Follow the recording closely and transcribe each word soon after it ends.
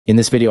In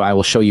this video, I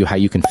will show you how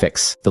you can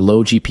fix the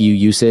low GPU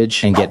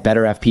usage and get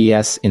better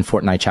FPS in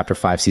Fortnite Chapter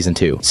 5 Season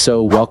 2.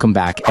 So welcome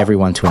back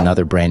everyone to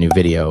another brand new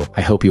video.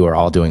 I hope you are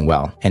all doing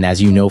well. And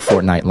as you know,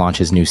 Fortnite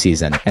launches new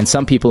season, and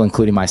some people,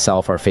 including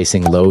myself, are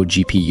facing low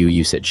GPU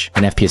usage,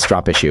 an FPS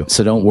drop issue.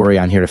 So don't worry,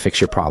 I'm here to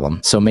fix your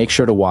problem. So make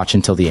sure to watch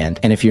until the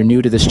end. And if you're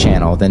new to this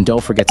channel, then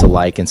don't forget to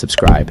like and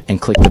subscribe and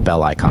click the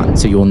bell icon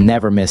so you will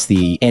never miss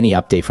any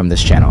update from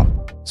this channel.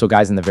 So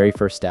guys, in the very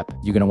first step,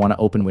 you're going to want to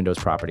open Windows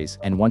Properties.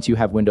 And once you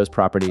have Windows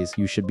Properties,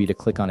 you should be to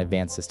click on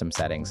Advanced System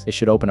Settings. It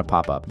should open a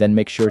pop-up. Then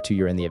make sure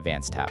you're in the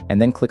Advanced tab.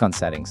 And then click on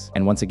Settings.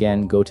 And once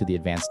again, go to the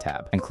Advanced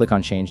tab and click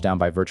on Change Down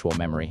by Virtual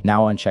Memory.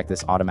 Now uncheck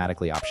this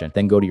automatically option.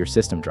 Then go to your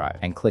system drive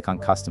and click on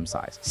Custom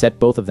Size. Set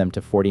both of them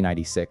to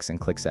 4096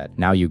 and click Set.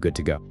 Now you're good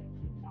to go.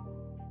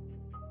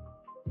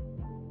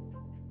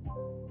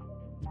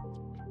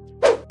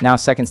 Now,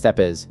 second step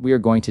is we are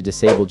going to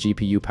disable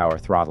GPU power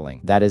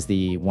throttling. That is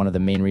one of the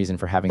main reason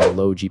for having a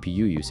low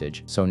GPU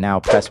usage. So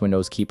now press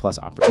Windows key plus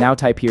Opera. Now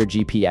type here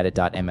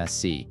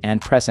gpedit.msc and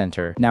press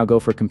enter. Now go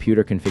for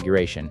computer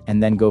configuration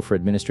and then go for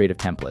administrative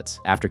templates.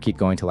 After, keep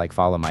going to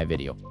follow my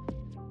video.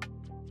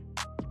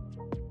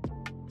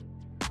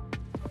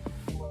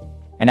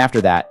 And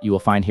after that, you will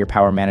find here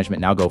power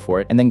management. Now go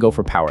for it and then go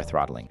for power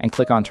throttling and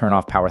click on turn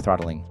off power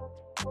throttling.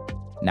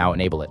 Now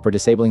enable it for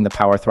disabling the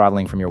power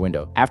throttling from your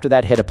window. After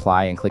that, hit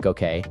apply and click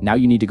OK. Now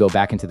you need to go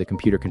back into the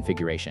computer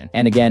configuration.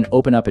 And again,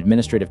 open up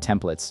administrative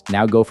templates.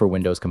 Now go for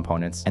Windows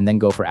components and then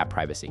go for app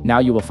privacy. Now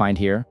you will find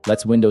here,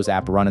 let's Windows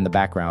app run in the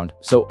background.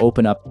 So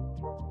open up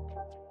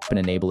and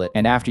enable it.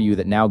 And after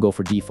that, now go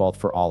for default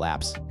for all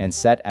apps and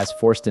set as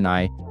force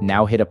deny.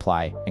 Now hit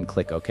apply and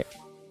click OK.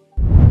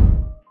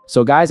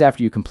 So guys,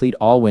 after you complete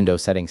all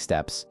Windows settings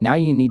steps, now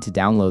you need to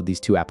download these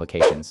two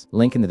applications.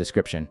 Link in the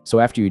description. So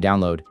after you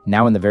download,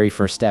 now in the very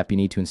first step, you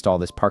need to install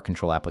this part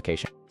control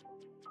application.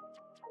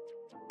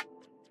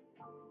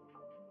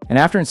 And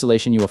after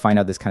installation, you will find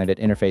out this kind of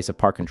interface of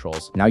part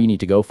controls. Now you need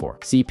to go for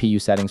CPU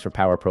settings for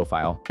power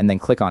profile and then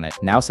click on it.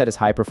 Now set as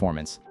high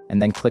performance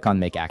and then click on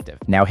make active.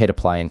 Now hit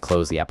apply and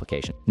close the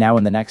application. Now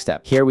in the next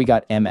step, here we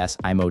got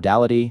Msi Mode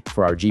Utility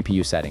for our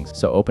GPU settings.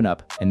 So open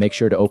up and make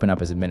sure to open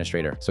up as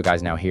administrator. So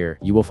guys, now here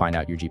you will find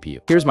out your GPU.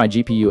 Here's my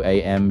GPU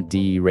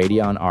AMD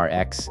Radeon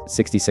RX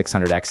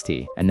 6600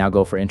 XT. And now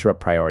go for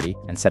interrupt priority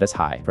and set as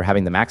high for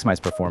having the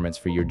maximized performance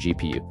for your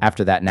GPU.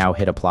 After that, now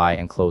hit apply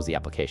and close the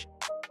application.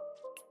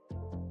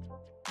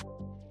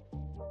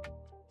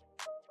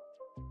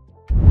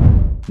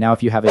 Now,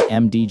 if you have an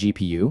AMD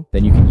GPU,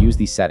 then you can use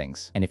these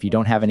settings. And if you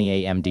don't have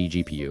any AMD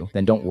GPU,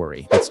 then don't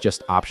worry, it's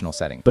just optional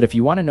setting. But if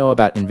you want to know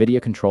about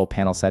Nvidia control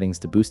panel settings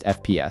to boost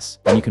FPS,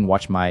 then you can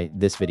watch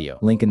this video,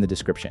 link in the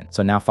description.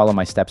 So now follow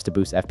my steps to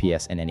boost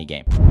FPS in any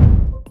game.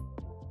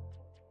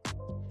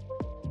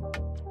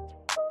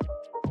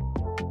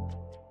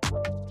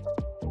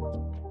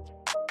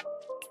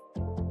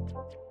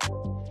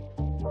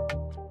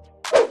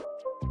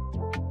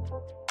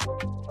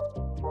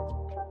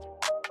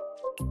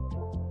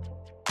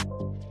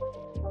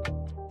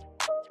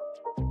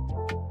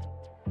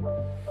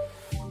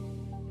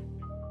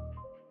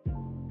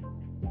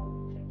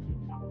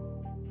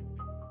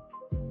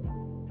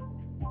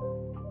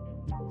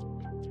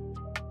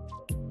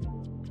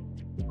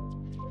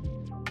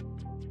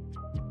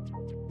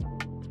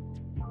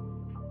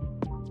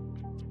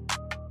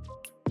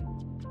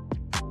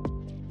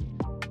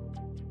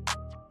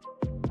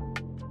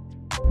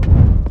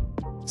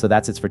 So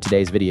that's it for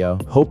today's video.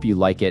 Hope you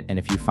like it, and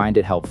if you find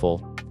it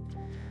helpful,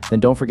 then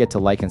don't forget to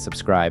like and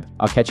subscribe.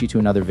 I'll catch you to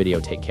another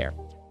video. Take care.